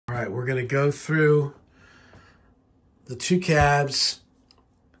right, we're going to go through the two cabs.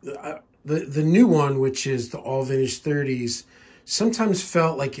 The new one, which is the all vintage 30s, sometimes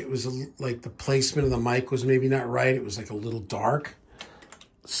felt like it was like the placement of the mic was maybe not right. It was like a little dark.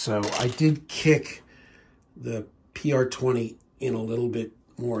 So I did kick the PR20 in a little bit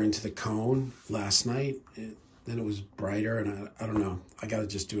more into the cone last night. Then it was brighter, and I don't know. I got to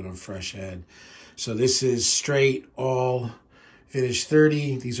just do it on fresh head. So this is straight all vintage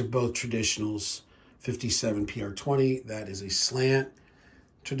 30. These are both traditionals. 57 PR20. That is a slant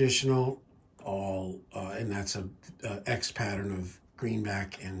traditional. And that's a X pattern of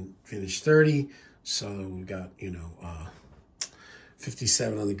greenback and vintage 30. So we've got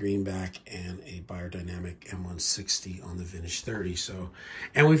 57 on the greenback and a biodynamic M160 on the vintage 30. So,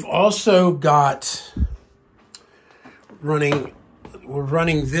 and we've also got we're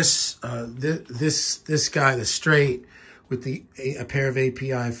running this this guy, the straight, with a pair of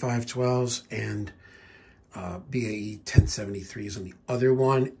API 512s and BAE 1073s on the other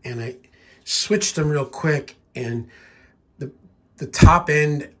one, and I switched them real quick. And the top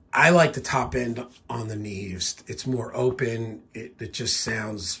end, I like the top end on the Neves. It's more open. It just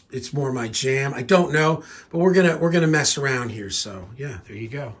sounds, it's more my jam. I don't know, but we're gonna mess around here. So yeah, there you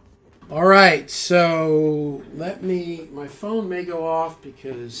go. All right, so my phone may go off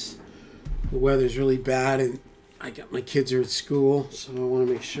because the weather's really bad and my kids are at school, so I want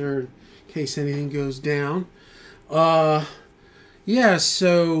to make sure in case anything goes down. Yeah,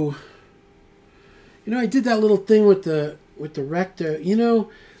 so I did that little thing with the Recta.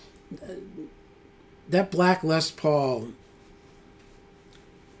 That black Les Paul,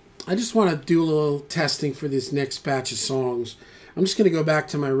 I just want to do a little testing for this next batch of songs. I'm just going to go back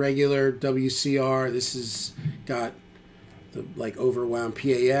to my regular WCR. This has got the overwound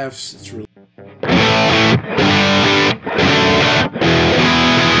PAFs. It's really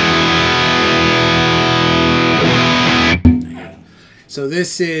so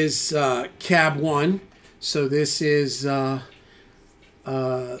this is cab 1. So this is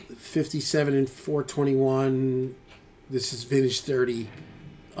 57 and 421. This is vintage 30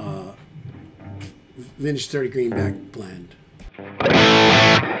 greenback blend.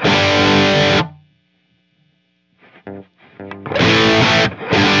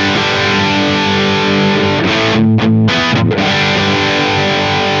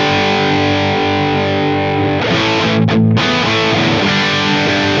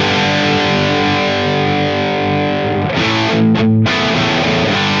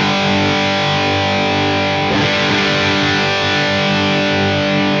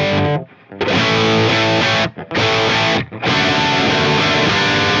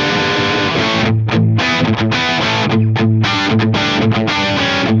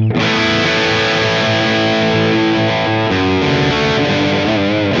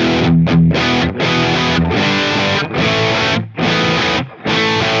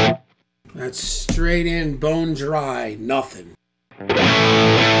 Straight in, bone dry, nothing.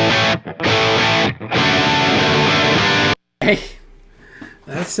 Hey,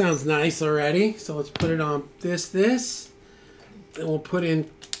 that sounds nice already. So let's put it on this. Then we'll put in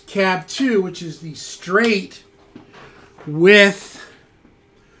cab 2, which is the straight with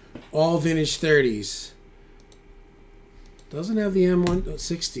all vintage 30s. Doesn't have the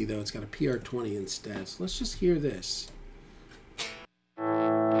M160 though. It's got a PR20 instead. So let's just hear this.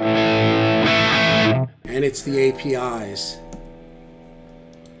 And it's the APIs.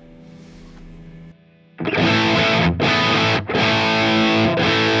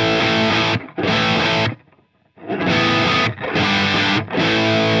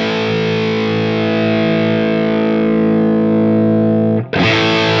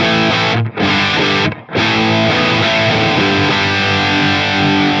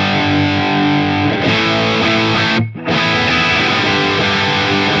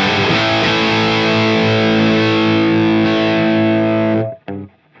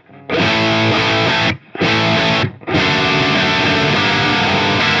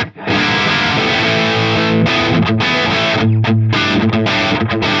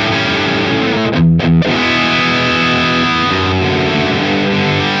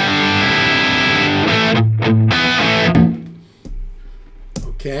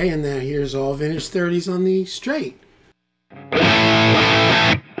 Okay, and now here's all vintage 30s on the straight. They're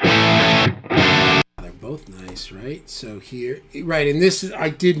both nice, right? So here, right, and this is, I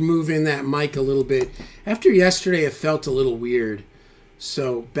did move in that mic a little bit. After yesterday, it felt a little weird.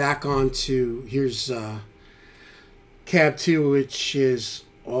 So back onto, here's cab 2, which is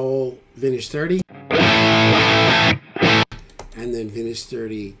all vintage 30. And then vintage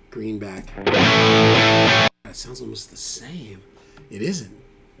 30 greenback. That sounds almost the same. It isn't.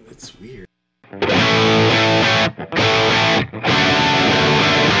 That's weird. And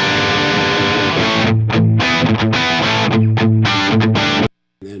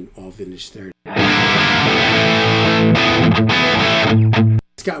then all vintage 30.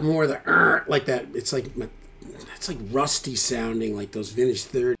 It's got more of the like that. It's like rusty sounding, like those vintage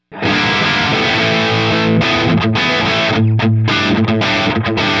 30.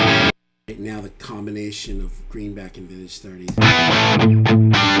 Right now, the combination of Greenback and vintage 30s.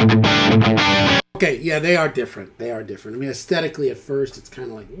 Okay, yeah, they are different. They are different. I mean, aesthetically, at first, it's kind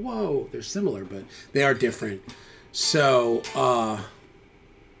of like, whoa, they're similar, but they are different. So,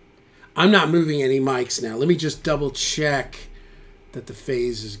 I'm not moving any mics now. Let me just double check that the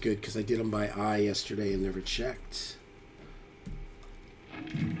phase is good, because I did them by eye yesterday and never checked.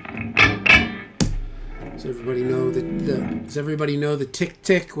 Does everybody know the tick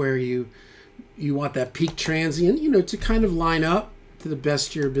tick, where you want that peak transient, you know, to kind of line up to the best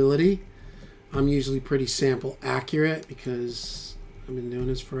of your ability. I'm usually pretty sample accurate because I've been doing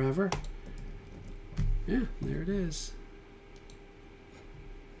this forever. Yeah, there it is.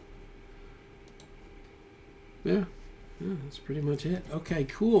 Yeah, that's pretty much it. Okay,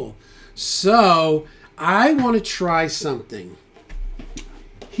 cool. So I want to try something.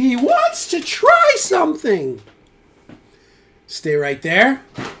 He wants to try something. Stay right there.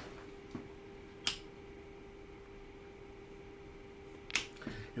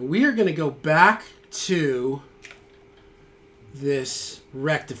 And we are going to go back to this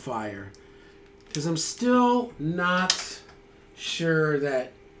rectifier, because I'm still not sure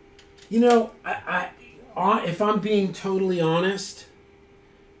that, you know, if I'm being totally honest,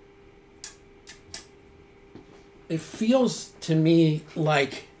 it feels to me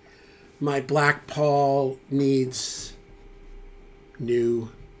like my Black Paul needs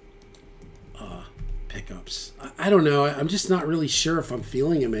new pickups. I don't know. I'm just not really sure if I'm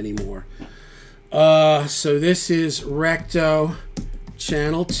feeling them anymore. So this is Recto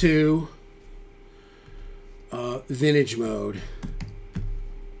Channel 2 vintage mode.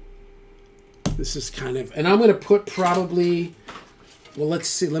 This is kind of, and I'm going to put probably, well, let's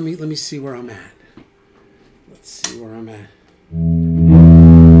see. Let me see where I'm at. Let's see where I'm at.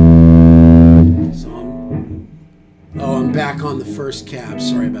 So I'm back on the first cab.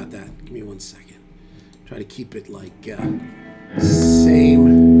 Sorry about that. Give me 1 second. Try to keep it like same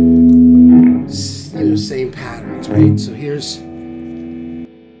patterns, right? So here's.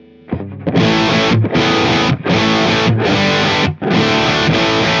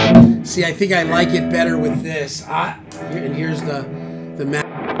 See, I think I like it better with this. And here's the map.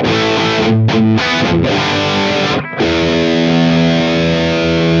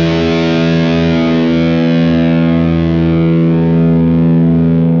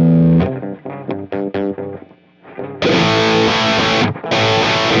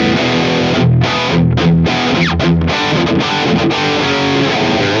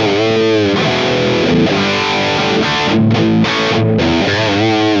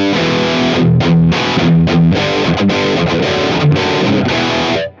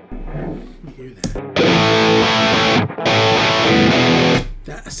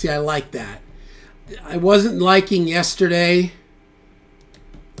 See, I like that. I wasn't liking yesterday.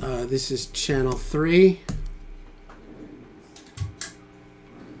 This is channel 3.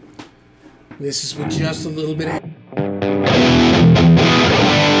 This is with just a little bit of...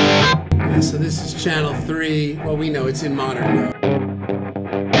 Yeah, so this is channel 3. Well, we know it's in modern mode.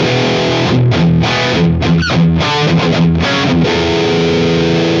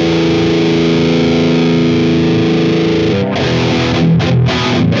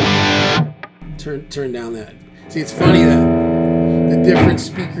 Turn down that. See, it's funny that the different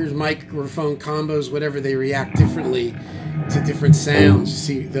speakers, microphone combos, whatever, they react differently to different sounds. You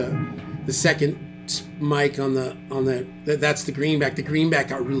see, the second mic on that's the Greenback. The Greenback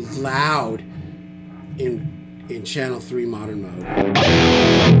got real loud in channel 3 modern mode.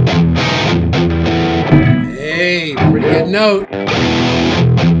 Hey, pretty good note.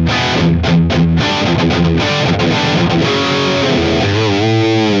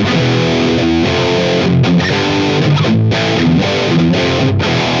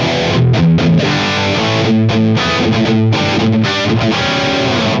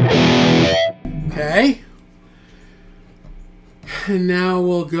 Okay, and now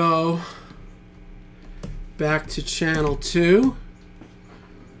we'll go back to channel 2.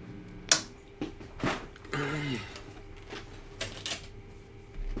 I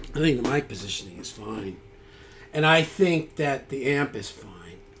think the mic positioning is fine, and I think that the amp is fine.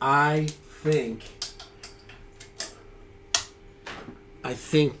 I think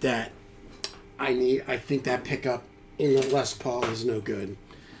that that pickup in the Les Paul is no good.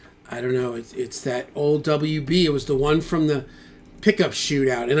 I don't know. It's that old WB. It was the one from the pickup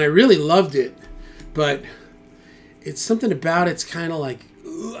shootout, and I really loved it. But it's something about it's kind of like,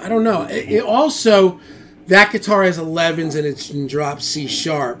 I don't know. It also, that guitar has 11s and it's in drop C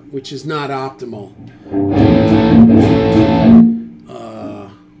sharp, which is not optimal.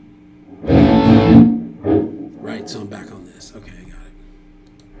 Right, so I'm back on this. Okay, I got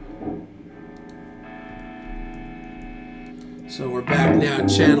it. So we're back now,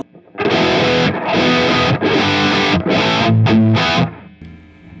 channel.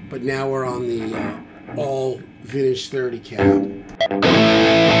 But now we're on the all vintage 30 cab.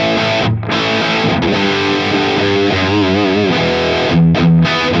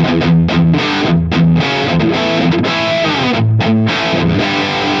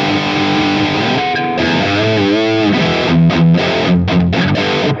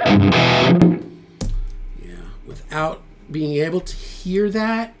 Without being able to hear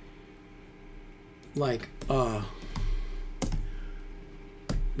that, like,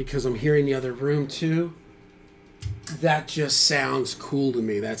 because I'm hearing the other room too, that just sounds cool to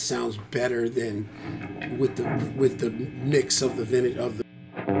me. That sounds better than with the mix of the vintage of the.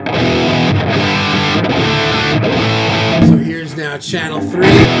 So here's now channel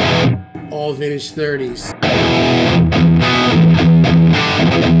 3, all vintage 30s.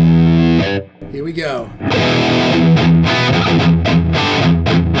 Here we go.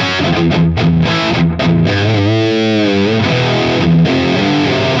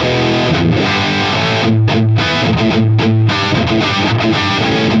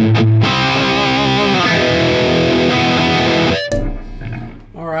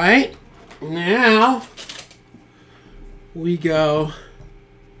 All right, now we go.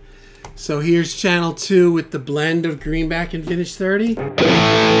 So here's channel 2 with the blend of Greenback and vintage 30.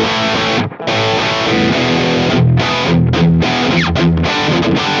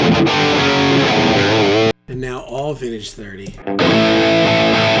 And now all vintage 30.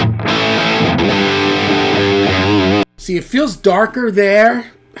 See, it feels darker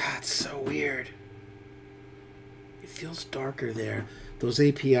there. It's so weird. It feels darker there. Those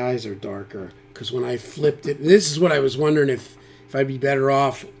APIs are darker. Because when I flipped it, this is what I was wondering if I'd be better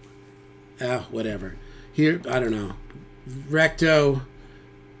off. Whatever. Here, I don't know. Recto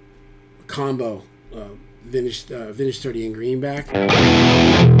combo. Vintage 30 and Greenback.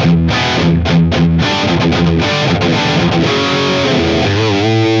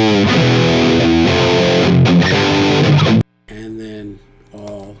 And then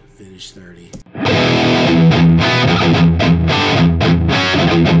all vintage 30.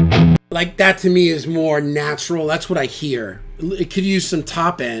 Like, that to me is more natural. That's what I hear. It could use some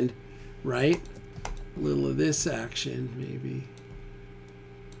top end, right? A little of this action, maybe.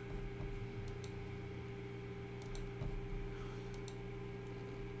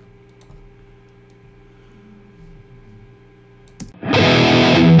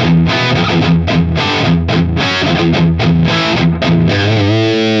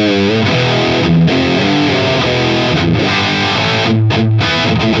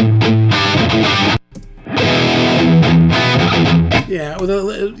 Yeah, well,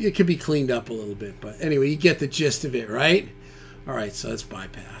 it could be cleaned up a little bit, but anyway, you get the gist of it, right? All right, so let's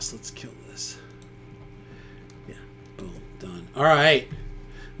bypass. Let's kill this. Yeah, boom, done. All right,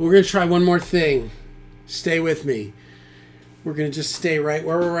 we're going to try one more thing. Stay with me. We're going to just stay right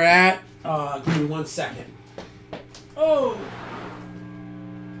where we're at. Give me 1 second. Oh!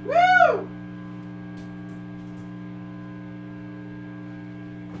 Woo!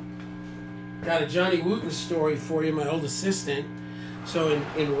 Got a Johnny Wooten story for you, my old assistant. So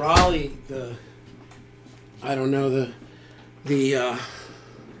in Raleigh, I don't know, the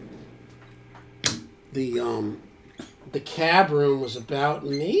cab room was about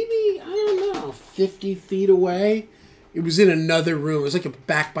maybe, I don't know, 50 feet away. It was in another room. It was like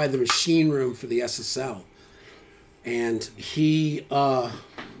back by the machine room for the SSL. And he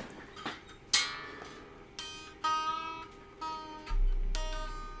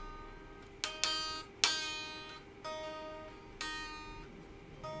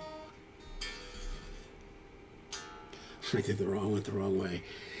went the wrong way.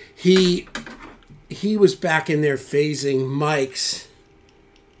 He was back in there phasing mics.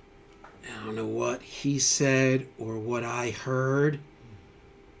 I don't know what he said or what I heard,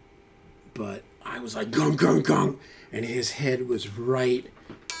 but I was like, gung, gung, gung, and his head was right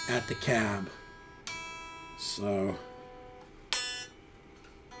at the cab. So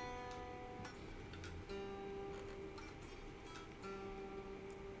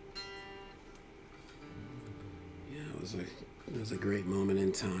it was a great moment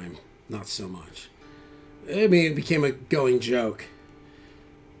in time. Not so much. I mean, it became a going joke.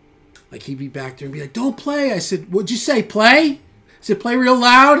 Like he'd be back there and be like, "Don't play." I said, "What'd you say? Play?" I said, "Play real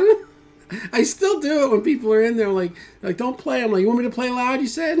loud." I still do it when people are in there. Like, "Don't play." I'm like, "You want me to play loud?" You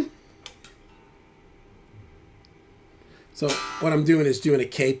said. So what I'm doing is doing a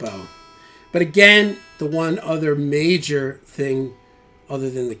capo. But again, the one other major thing other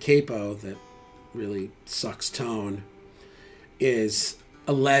than the capo that really sucks tone is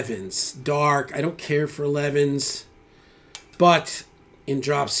 11s. Dark. I don't care for 11s. But in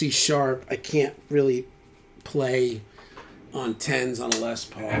drop C sharp, I can't really play on 10s on a Les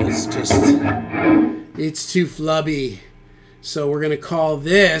Paul. It's just, it's too flubby. So we're going to call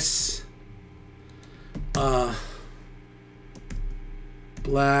this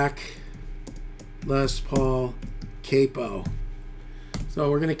Black Les Paul Capo. So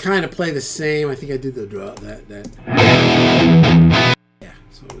we're gonna kind of play the same. I think I did the draw that. Yeah.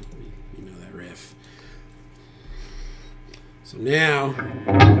 So you know that riff. So now.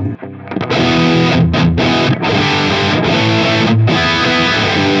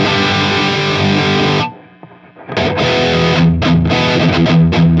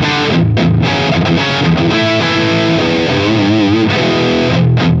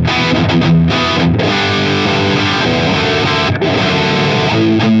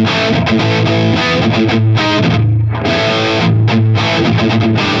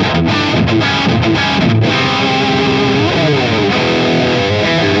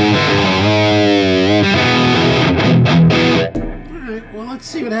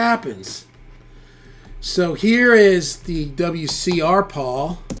 See what happens. So here is the WCR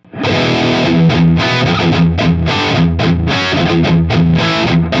Paul.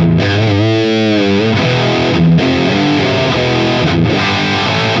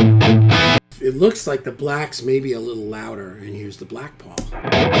 It looks like the black's maybe a little louder, and here's the black Paul.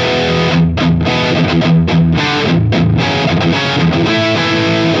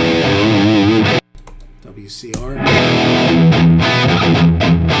 WCR.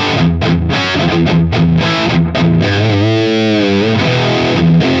 I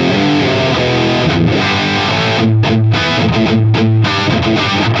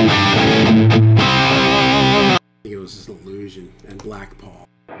think it was just an illusion. And black Paul.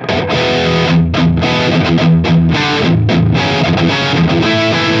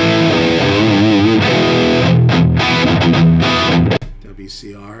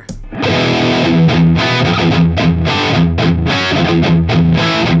 WCR.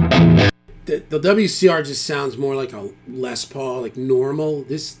 The WCR just sounds more like a Les Paul, like normal.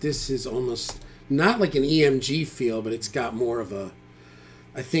 This is almost not like an EMG feel, but it's got more of a.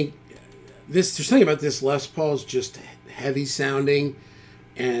 I think there's something about this Les Paul is just heavy sounding,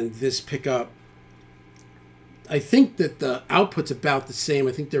 and this pickup. I think that the output's about the same.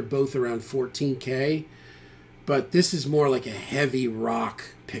 I think they're both around 14K, but this is more like a heavy rock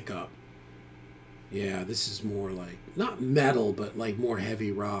pickup. Yeah, this is more like, not metal, but like more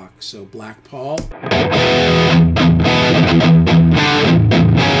heavy rock. So Black Paul.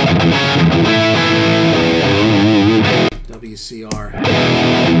 WCR.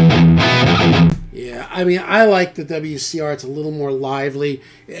 Yeah, I mean, I like the WCR. It's a little more lively.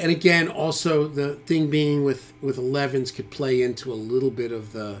 And again, also the thing being with 11s could play into a little bit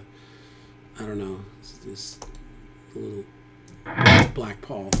of the, I don't know, this little Black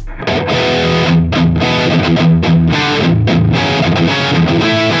Paul.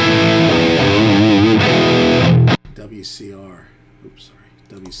 WCR. Oops, sorry.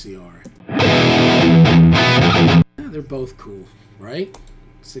 WCR. Yeah, they're both cool, right?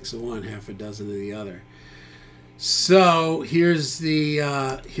 601, half a dozen of the other. So here's the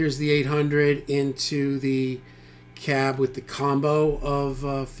 800 into the cab with the combo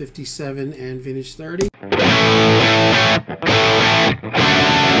of 57 and vintage 30.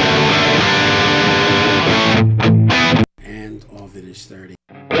 And all vintage 30.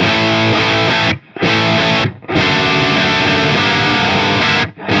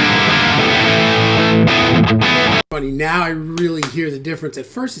 Funny, now I really hear the difference. At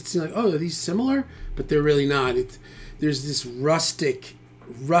first it seemed like, oh, are these similar? But they're really not. There's this rusty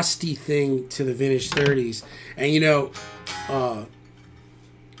thing to the vintage 30s. And you know,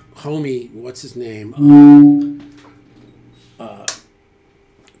 homie, what's his name?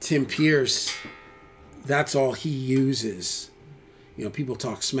 Tim Pierce, that's all he uses. You know, people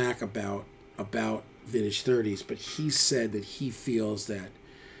talk smack about vintage 30s, but he said that he feels that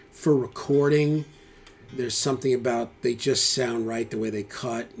for recording, there's something about they just sound right the way they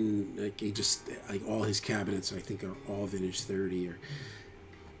cut, and like he just like all his cabinets I think are all vintage 30, or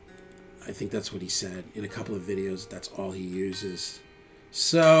I think that's what he said in a couple of videos. That's all he uses.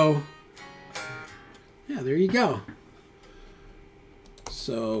 So yeah, there you go. So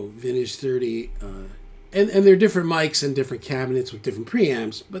So Vintage 30, and they're different mics and different cabinets with different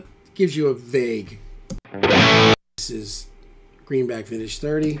preamps, but it gives you a vague. This is Greenback Vintage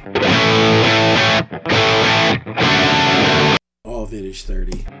 30. All Vintage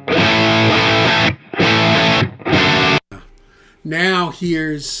 30. Now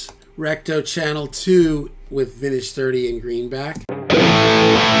here's Recto Channel 2 with Vintage 30 and Greenback.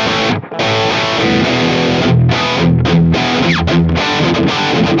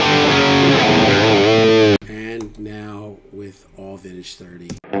 And now with all Vintage 30.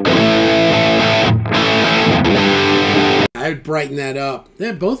 I would brighten that up.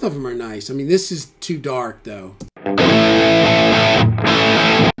 Yeah, both of them are nice. I mean, this is too dark, though.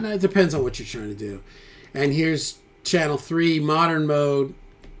 It depends on what you're trying to do. And here's Channel 3, Modern Mode,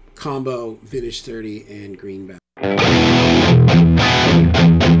 Combo, Vintage 30, and Greenback.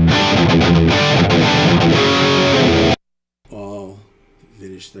 All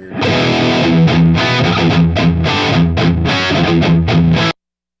Vintage 30.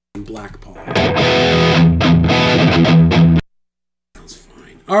 And Black Paul. Sounds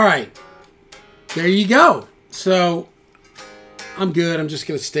fine. All right. There you go. So I'm good. I'm just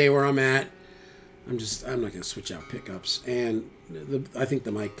going to stay where I'm at. I'm not going to switch out pickups. And I think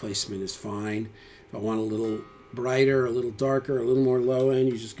the mic placement is fine. If I want a little brighter, a little darker, a little more low end,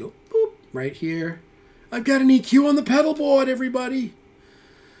 you just go boop right here. I've got an EQ on the pedal board, everybody.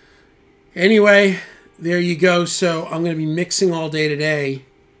 Anyway, there you go. So I'm going to be mixing all day today.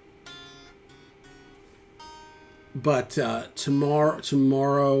 But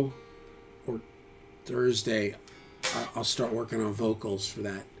tomorrow or Thursday, I'll start working on vocals for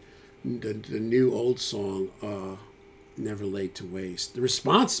that. The new old song, Never Laid to Waste. The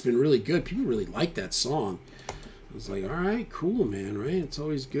response has been really good. People really like that song. I was like, all right, cool, man, right? It's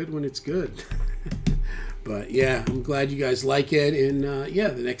always good when it's good. But yeah, I'm glad you guys like it. And yeah,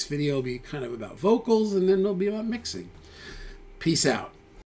 the next video will be kind of about vocals, and then it'll be about mixing. Peace out.